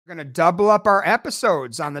We're going to double up our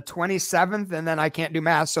episodes on the 27th, and then I can't do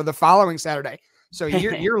math, so the following Saturday. So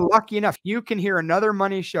you're lucky enough. You can hear another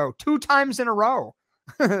money show 2 times in a row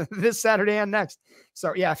this Saturday and next.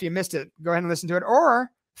 So yeah, if you missed it, go ahead and listen to it,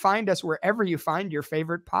 or find us wherever you find your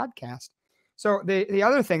favorite podcast. So the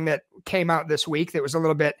other thing that came out this week that was a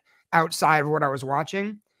little bit outside of what I was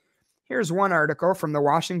watching, here's one article from the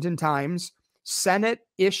Washington Times. Senate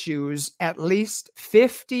issues at least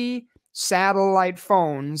 50 satellite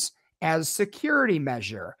phones as security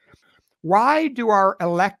measure. Why do our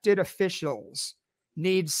elected officials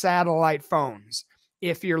need satellite phones?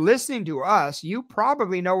 If you're listening to us, you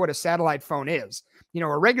probably know what a satellite phone is.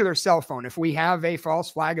 A regular cell phone, if we have a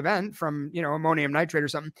false flag event from, ammonium nitrate or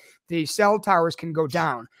something, the cell towers can go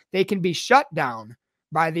down. They can be shut down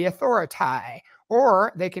by the authority,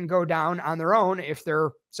 or they can go down on their own if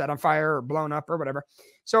they're set on fire or blown up or whatever.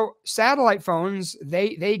 So satellite phones,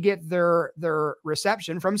 they get their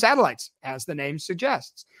reception from satellites, as the name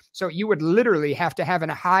suggests. So you would literally have to have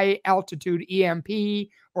a high altitude EMP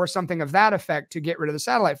or something of that effect to get rid of the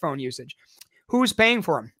satellite phone usage. Who's paying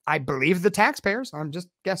for them? I believe the taxpayers. I'm just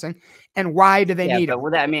guessing. And why do they need them?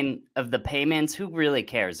 But of the payments, who really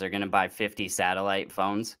cares? They're going to buy 50 satellite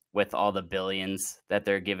phones with all the billions that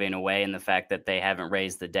they're giving away, and the fact that they haven't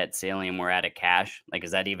raised the debt ceiling and we're out of cash. Like,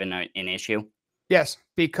 is that even an issue? Yes,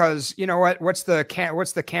 because you know what? What's the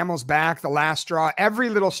camel's back, the last straw? Every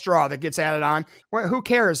little straw that gets added on. Who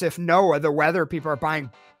cares if NOAA, the weather people, are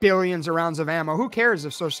buying billions of rounds of ammo? Who cares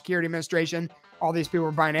if Social Security Administration, all these people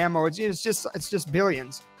are buying ammo? It's just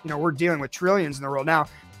billions. We're dealing with trillions in the world now.